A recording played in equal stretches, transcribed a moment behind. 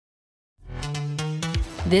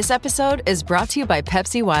This episode is brought to you by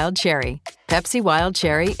Pepsi Wild Cherry. Pepsi Wild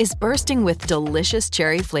Cherry is bursting with delicious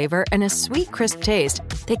cherry flavor and a sweet, crisp taste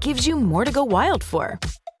that gives you more to go wild for.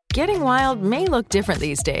 Getting wild may look different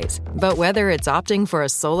these days, but whether it's opting for a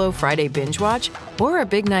solo Friday binge watch or a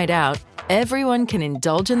big night out, everyone can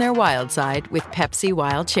indulge in their wild side with Pepsi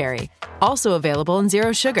Wild Cherry. Also available in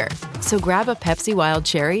Zero Sugar. So grab a Pepsi Wild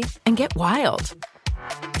Cherry and get wild.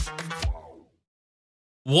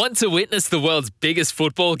 Want to witness the world's biggest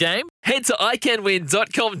football game? Head to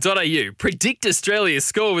iCanWin.com.au, predict Australia's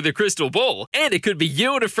score with a crystal ball, and it could be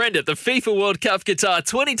you and a friend at the FIFA World Cup Qatar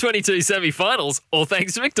 2022 semi-finals, all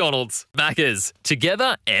thanks to McDonald's. Maccas,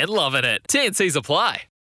 together and loving it. TNCs apply.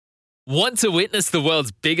 Want to witness the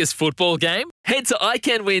world's biggest football game? Head to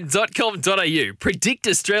iCanWin.com.au, predict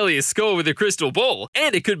Australia's score with a crystal ball,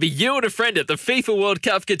 and it could be you and a friend at the FIFA World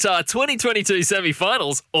Cup Qatar 2022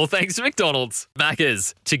 semi-finals, all thanks to McDonald's.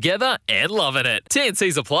 Maccas, together and loving it.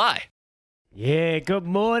 TNCs apply. Yeah, good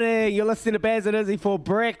morning. You're listening to Baz and Izzy for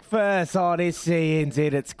breakfast on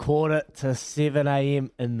SCNZ. It's 6:45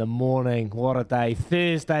 a.m. in the morning. What a day.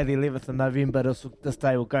 Thursday, the 11th of November. This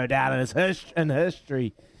day will go down in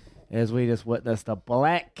history as we just witnessed the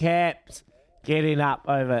Black Caps getting up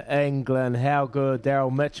over England. How good.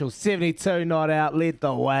 Daryl Mitchell, 72 not out, led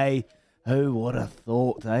the way. Who would have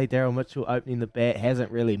thought, eh? Daryl Mitchell opening the bat, hasn't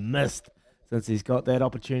really missed since he's got that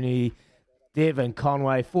opportunity. Devon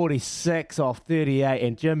Conway, 46 off 38,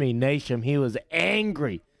 and Jimmy Neesham, he was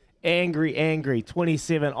angry,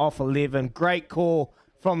 27 off 11. Great call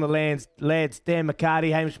from the lads. Dan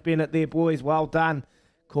McCarty, Hamish Bennett there, boys, well done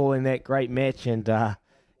calling that great match. And yeah,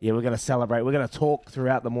 we're going to celebrate. We're going to talk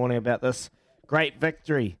throughout the morning about this great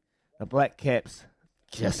victory. The Black Caps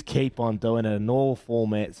just keep on doing it in all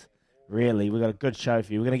formats, really. We've got a good show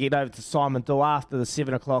for you. We're going to get over to Simon Dill after the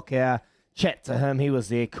 7 o'clock hour. Chat to him. He was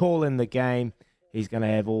there calling the game. He's going to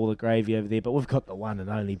have all the gravy over there. But we've got the one and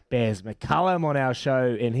only Baz McCullum on our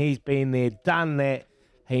show, and he's been there, done that.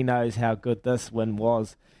 He knows how good this win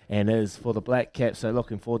was and is for the Black Caps. So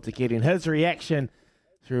looking forward to getting his reaction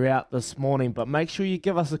throughout this morning. But make sure you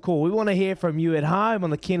give us a call. We want to hear from you at home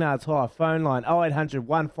on the Kennards Hire phone line, 0800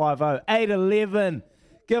 150 811.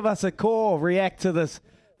 Give us a call. React to this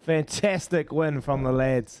fantastic win from the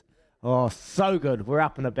lads. Oh, so good. We're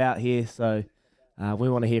up and about here, so we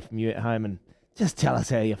want to hear from you at home and just tell us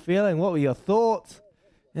how you're feeling. What were your thoughts?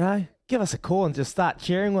 You know, give us a call and just start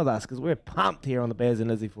cheering with us because we're pumped here on the Baz and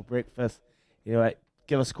Izzy for breakfast. Anyway,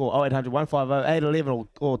 give us a call, 0800 150 811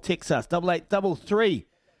 or text us, 8833.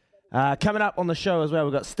 Coming up on the show as well,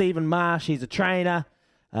 we've got Stephen Marsh. He's a trainer.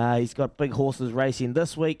 He's got big horses racing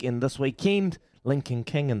this week and this weekend. Lincoln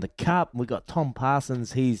King in the Cup. We've got Tom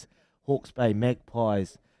Parsons. He's Hawke's Bay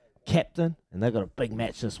Magpies captain, and they've got a big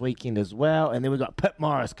match this weekend as well. And then we've got Pip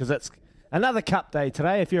Morris because it's another Cup day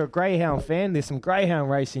today. If you're a greyhound fan, there's some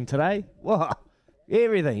greyhound racing today. Whoa,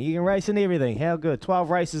 everything. You can race in everything. How good.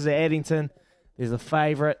 12 races at Addington. There's a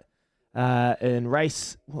favourite. In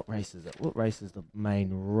race, what race is it? What race is the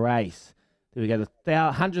main race? There we go. The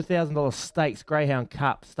 $100,000 stakes Greyhound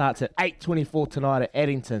Cup starts at 8:24 tonight at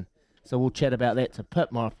Addington. So we'll chat about that to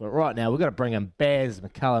Pip Morris. But right now we've got to bring in Baz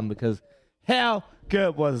McCullum because how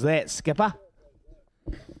good was that, Skipper?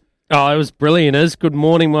 Oh, it was brilliant. Good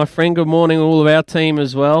morning, my friend. Good morning, all of our team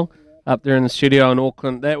as well up there in the studio in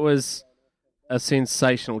Auckland. That was a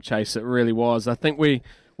sensational chase. It really was. I think we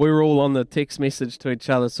were all on the text message to each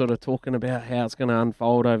other sort of talking about how it's going to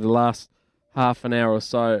unfold over the last half an hour or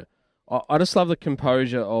so. I just love the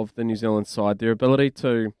composure of the New Zealand side, their ability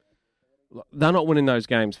to... They're not winning those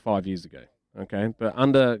games 5 years ago, okay? But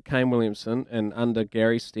under Kane Williamson and under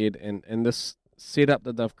Gary Stead and this setup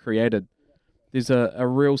that they've created, there's a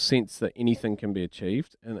real sense that anything can be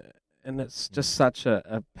achieved. And it's just such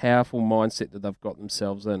a powerful mindset that they've got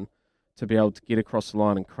themselves in to be able to get across the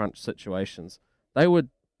line in crunch situations. They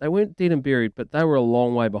weren't dead and buried, but they were a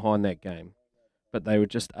long way behind that game. But they were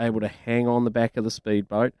just able to hang on the back of the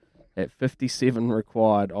speedboat at 57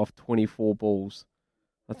 required off 24 balls.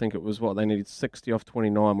 I think it was they needed 60 off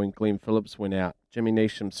 29 when Glenn Phillips went out. Jimmy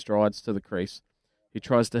Neesham strides to the crease. He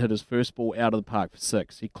tries to hit his first ball out of the park for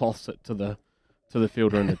 6. He cloths it to the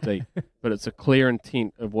fielder in the deep. But it's a clear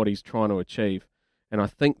intent of what he's trying to achieve. And I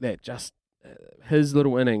think that just his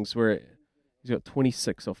little innings where he's got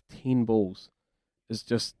 26 off 10 balls is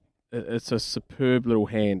just, it's a superb little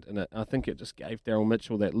hand, and I think it just gave Daryl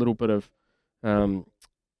Mitchell that little bit of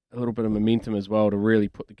momentum as well to really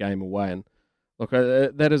put the game away. And look,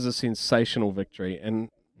 that is a sensational victory, and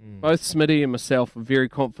both Smitty and myself are very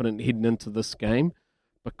confident heading into this game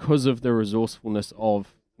because of the resourcefulness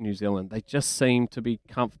of New Zealand. They just seem to be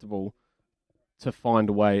comfortable to find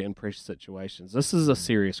a way in pressure situations. This is a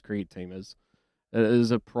serious cricket team. It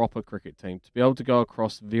is a proper cricket team. To be able to go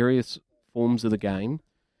across various forms of the game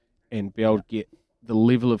and be able to get the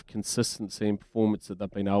level of consistency and performance that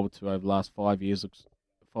they've been able to over the last 5 years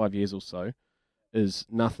or so is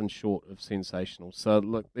nothing short of sensational. So,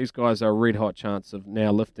 look, these guys are a red-hot chance of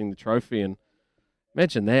now lifting the trophy. And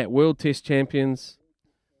imagine that, World Test champions,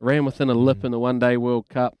 ran within a lip in the One-Day World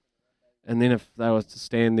Cup. And then if they was to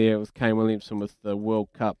stand there with Kane Williamson with the World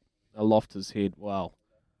Cup aloft his head, wow,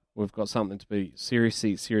 we've got something to be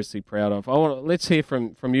seriously proud of. Let's hear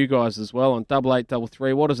from you guys as well on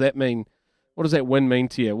 8833. What does that mean? What does that win mean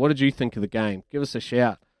to you? What did you think of the game? Give us a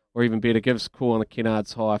shout. Or even better, give us a call on the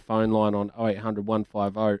Kennards High phone line on 0800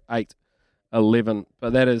 150 811.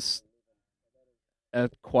 But that is a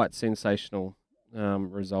quite sensational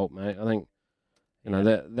result, mate. I think,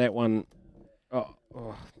 that one,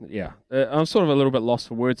 yeah. I'm sort of a little bit lost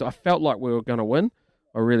for words. I felt like we were going to win.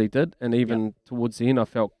 I really did. And even towards the end, I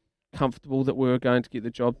felt comfortable that we were going to get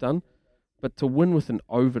the job done. But to win with an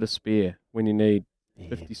over to spare when you need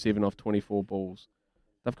 57 off 24 balls.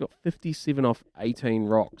 They've got 57 off 18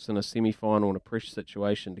 rocks in a semi-final in a pressure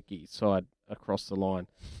situation to get your side across the line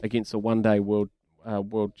against a one-day world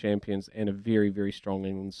champions and a very, very strong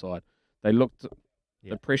England side. They looked,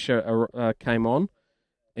 the pressure came on,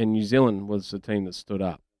 and New Zealand was the team that stood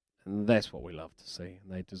up. And that's what we love to see,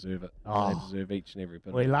 and they deserve it. They deserve each and every bit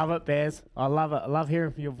of it. We love it, Baz. I love it. I love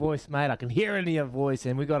hearing from your voice, mate. I can hear it in your voice,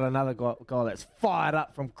 and we got another guy that's fired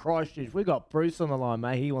up from Christchurch. We got Bruce on the line,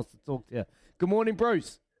 mate. He wants to talk to you. Good morning,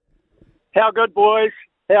 Bruce. How good, boys?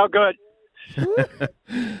 How good?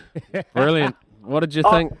 Brilliant. What did you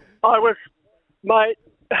think? I was, mate,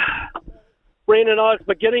 Ren and I was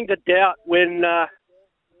beginning to doubt when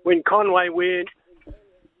Conway went,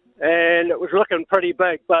 and it was looking pretty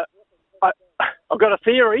big. But I've got a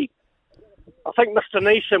theory. I think Mr.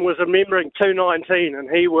 Neesham was remembering 219,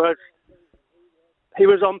 and he was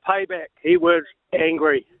on payback. He was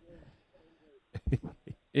angry.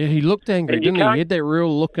 Yeah, he looked angry, didn't he? He had that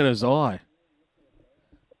real look in his eye.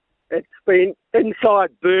 It's been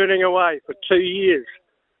inside burning away for 2 years.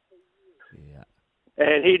 Yeah.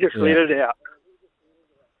 And he just let it out.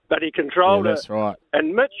 But he controlled it. That's right.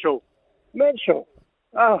 And Mitchell.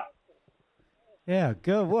 Oh. Yeah,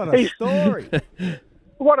 good. What a story.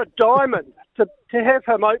 What a diamond. To have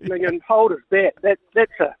him opening and hold his bat,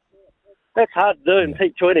 that's hard to do in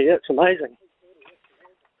T20. That's amazing.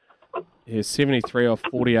 Yeah, 73 off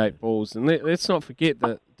 48 balls. And let's not forget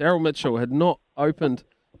that Daryl Mitchell had not opened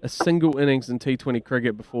a single innings in T20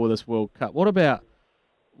 cricket before this World Cup. What about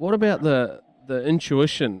the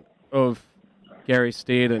intuition of Gary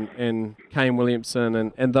Stead and Kane Williamson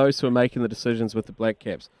and those who are making the decisions with the Black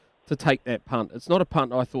Caps to take that punt? It's not a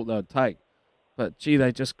punt I thought they would take, but, gee,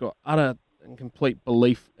 they just got utter and complete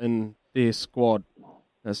belief in their squad.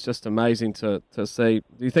 It's just amazing to see.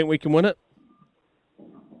 Do you think we can win it?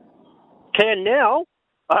 Can now,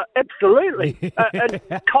 absolutely. And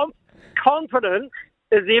confidence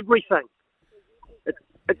is everything.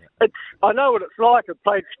 It's. I know what it's like. I've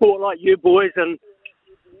played sport like you boys, and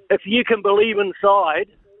if you can believe inside,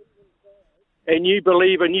 and you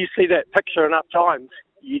believe and you see that picture enough times,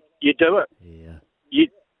 you do it. Yeah.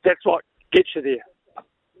 That's what gets you there.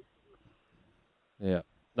 Yeah.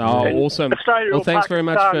 Oh, awesome. Well, thanks very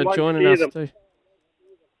much for joining us too.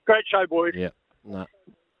 Great show, boys. Yeah. No.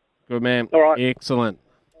 Good, man. All right. Excellent.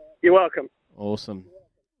 You're welcome. Awesome.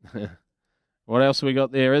 What else have we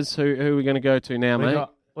got there? Who are we going to go to now, mate?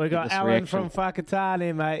 We got Alan from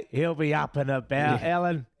Whakatane, mate. He'll be up and about. Yeah.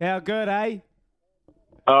 Alan, how good, eh?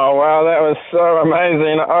 Oh, wow, that was so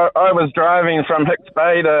amazing. I was driving from Hicks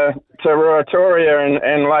Bay to Ruatoria,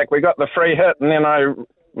 and like, we got the free hit, and then I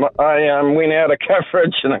went out of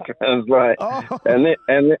coverage, and it was like,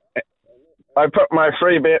 and I put my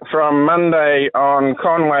free bet from Monday on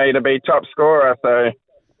Conway to be top scorer,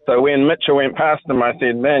 so when Mitchell went past him, I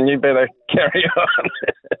said, man, you better carry on.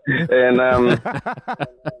 And,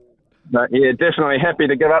 but yeah, definitely happy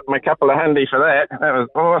to give up my couple of hundy for that. That was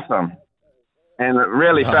awesome. And it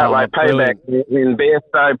really felt like payback when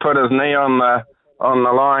Bairstow put his knee on the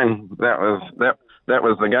line. That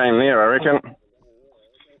was the game there, I reckon.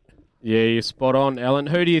 Yeah, you're spot on, Alan.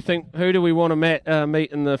 Who do we want to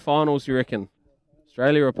meet in the finals, you reckon?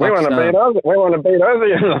 Australia or Pakistan? We want to beat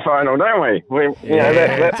Aussie in the final, don't we? We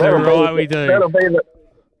do.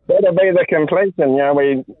 That'll be the completion.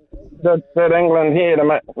 We did England here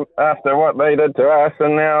after what they did to us,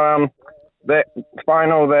 and now that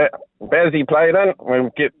final that Bazzy played in, we'll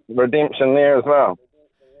get redemption there as well.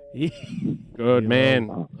 Good,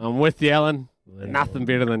 man. I'm with you, Alan. Nothing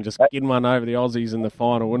better than just getting one over the Aussies in the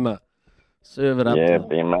final, wouldn't it? Serve it up. Yeah, to it'd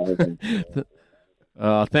be amazing.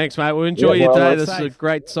 Thanks, mate. We'll enjoy Yeah, your well, day. that's This is a safe.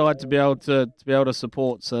 great side to be able to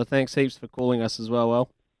support. So thanks heaps for calling us as well.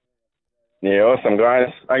 Yeah, awesome,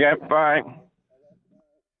 guys. Okay, bye.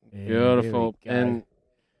 Yeah, Beautiful. there we go. And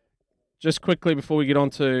just quickly before we get on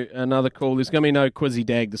to another call, there's going to be no Quizzy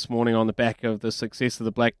Dag this morning on the back of the success of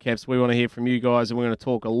the Black Caps. We want to hear from you guys, and we're going to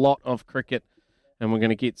talk a lot of cricket, and we're going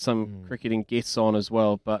to get some cricketing guests on as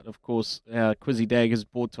well. But, of course, our Quizzy Dag is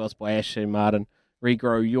brought to us by Ashley and Martin.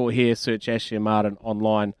 Regrow your hair. Search Ashley and Martin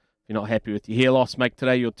online. If you're not happy with your hair loss, make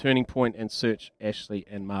today your turning point and search Ashley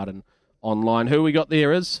and Martin online. Who we got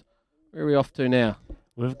there is? Where are we off to now?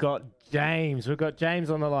 We've got James. We've got James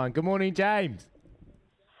on the line. Good morning, James.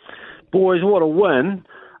 Boys, what a win.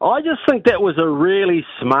 I just think that was a really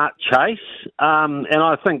smart chase, and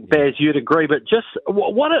I think, Baz, you'd agree, but just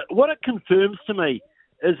what it confirms to me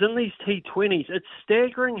is in these T20s, it's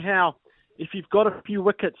staggering how if you've got a few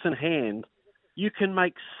wickets in hand, you can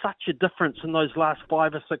make such a difference in those last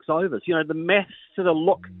 5 or 6 overs. You know, the maths sort of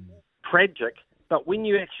look tragic, but when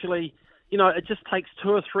you actually, you know, it just takes 2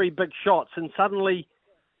 or 3 big shots and suddenly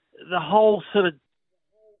the whole sort of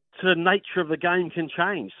nature of the game can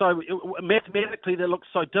change. So mathematically that looks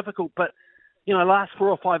so difficult, but, you know, last 4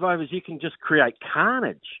 or 5 overs you can just create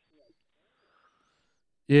carnage.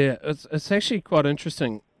 Yeah, it's actually quite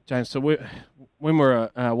interesting, James. So when we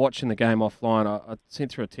were watching the game offline, I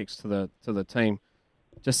sent through a text to the team,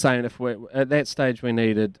 just saying if we at that stage we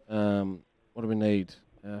needed what do we need?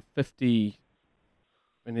 50.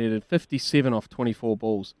 We needed 57 off 24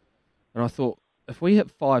 balls, and I thought if we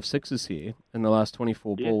hit 5 sixes here in the last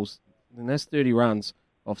 24 balls, then that's 30 runs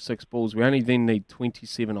off 6 balls. We only then need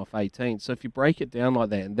 27 off 18. So if you break it down like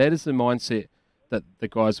that, and that is the mindset that the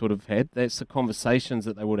guys would have had, that's the conversations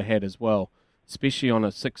that they would have had as well, especially on a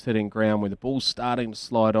 6-hitting ground where the ball's starting to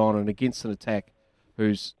slide on and against an attack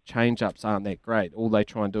whose change-ups aren't that great. All they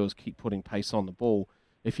try and do is keep putting pace on the ball.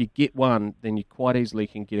 If you get one, then you quite easily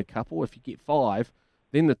can get a couple. If you get 5,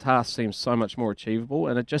 then the task seems so much more achievable,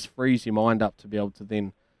 and it just frees your mind up to be able to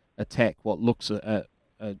then attack what looks a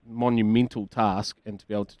monumental task and to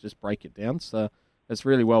be able to just break it down. So it's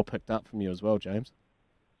really well picked up from you as well, James.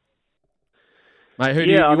 Mate, who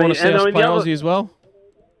do you want to see us play Aussie as well?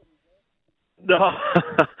 No.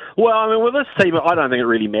 Well, I mean, with this team, I don't think it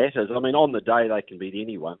really matters. I mean, on the day, they can beat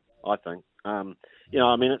anyone, I think. You know,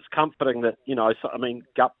 I mean, it's comforting that, you know, I mean,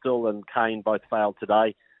 Guptill and Kane both failed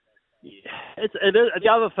today. It is. The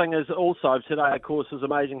other thing is also today, of course, is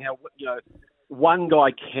amazing how, you know, one guy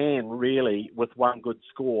can really, with one good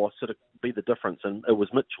score, sort of be the difference, and it was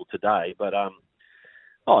Mitchell today. But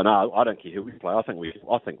oh no, I don't care who we play. I think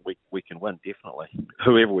we can win definitely,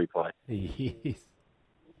 whoever we play. Yes.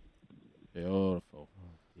 Beautiful.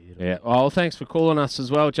 Yeah. Well, thanks for calling us as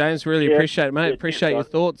well, James. Really appreciate it, mate. Yeah, appreciate your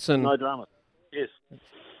thoughts and no drama. Yes.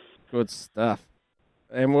 Good stuff.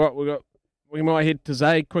 And what we got. We might head to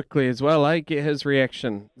Zaid quickly as well, eh? Get his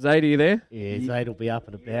reaction. Zaid, are you there? Yeah, Zaid will be up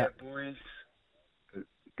and Yeah, about. boys.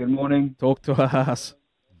 Good morning. Talk to us.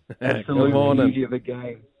 Good Absolutely morning. beauty of the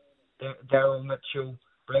game. Daryl Mitchell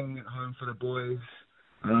bringing it home for the boys.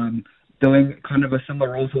 Doing kind of a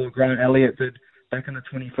similar role to what Grant Elliott did back in the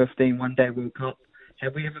 2015 One-Day World Cup.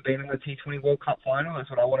 Have we ever been in the T20 World Cup final? That's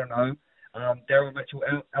what I want to know. Daryl Mitchell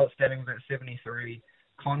outstanding with that 73.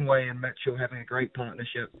 Conway and Mitchell having a great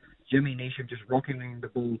partnership. Jimmy Neesham just rocketing the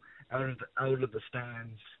ball out of the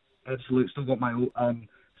stands. Absolute. Still got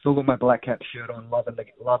my Black Cap shirt on.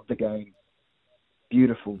 Love the game.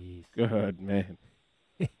 Beautiful. Good man.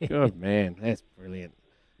 Good man. That's brilliant.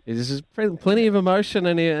 There's just plenty of emotion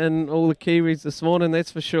in all the Kiwis this morning,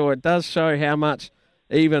 that's for sure. It does show how much,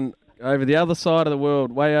 even over the other side of the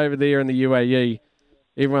world, way over there in the UAE,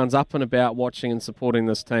 everyone's up and about watching and supporting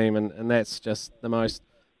this team, and that's just the most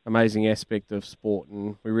amazing aspect of sport,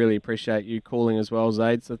 and we really appreciate you calling as well,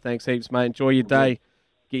 Zaid. So thanks heaps, mate. Enjoy your day.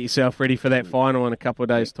 Get yourself ready for that final in a couple of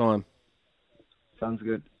days' time. Sounds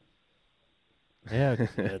good. Yeah,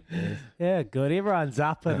 good. Yeah, good. Everyone's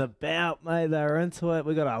up and about, mate. They're into it.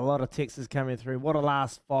 We've got a lot of texts coming through. What a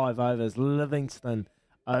last 5 overs. Livingston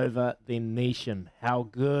over then Neesham. How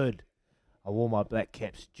good. I wore my Black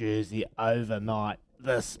Caps jersey overnight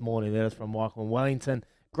this morning. That is from Michael in Wellington.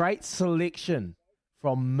 Great selection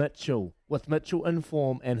from Mitchell, with Mitchell in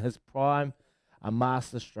form and his prime, a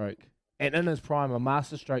masterstroke. And in his prime, a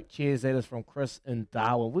masterstroke. Cheers, that is from Chris in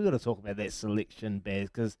Darwin. We've got to talk about that selection, Baz,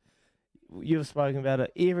 because you've spoken about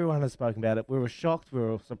it. Everyone has spoken about it. We were shocked. We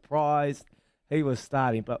were surprised he was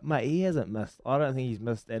starting. But, mate, he hasn't missed. I don't think he's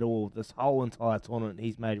missed at all. This whole entire tournament,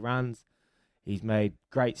 he's made runs. He's made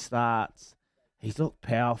great starts. He's looked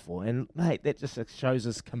powerful. And, mate, that just shows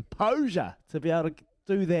his composure to be able to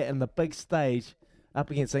do that in the big stage up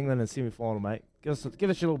against England in semi-final, mate? Give us your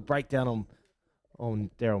little breakdown on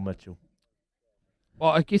Daryl Mitchell.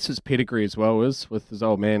 Well, I guess his pedigree as well is with his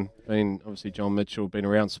old man being obviously John Mitchell, been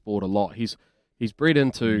around sport a lot. He's bred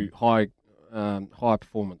into high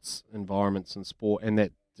performance environments in sport and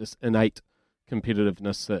that just innate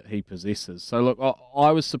competitiveness that he possesses. So look,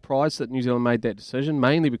 I was surprised that New Zealand made that decision,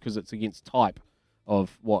 mainly because it's against type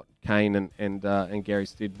of what Kane and Gary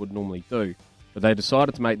Stead would normally do. But they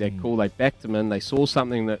decided to make that call. They backed him in. They saw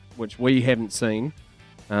something which we haven't seen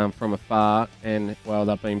from afar, and well,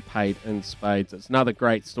 they've been paid in spades. It's another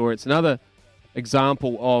great story. It's another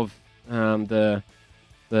example of the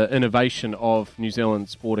innovation of New Zealand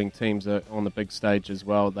sporting teams on the big stage as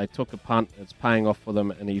well. They took a punt. It's paying off for them,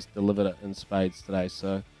 and he's delivered it in spades today.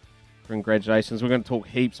 So congratulations. We're going to talk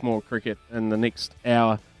heaps more cricket in the next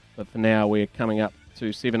hour, but for now we're coming up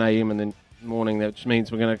to 7 a.m. in the morning, which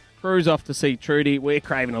means we're going to cruise off to see Trudy. We're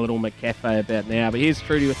craving a little McCafe about now, but here's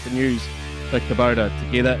Trudy with the news. Vic Kubota.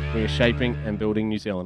 Together, we're shaping and building New Zealand.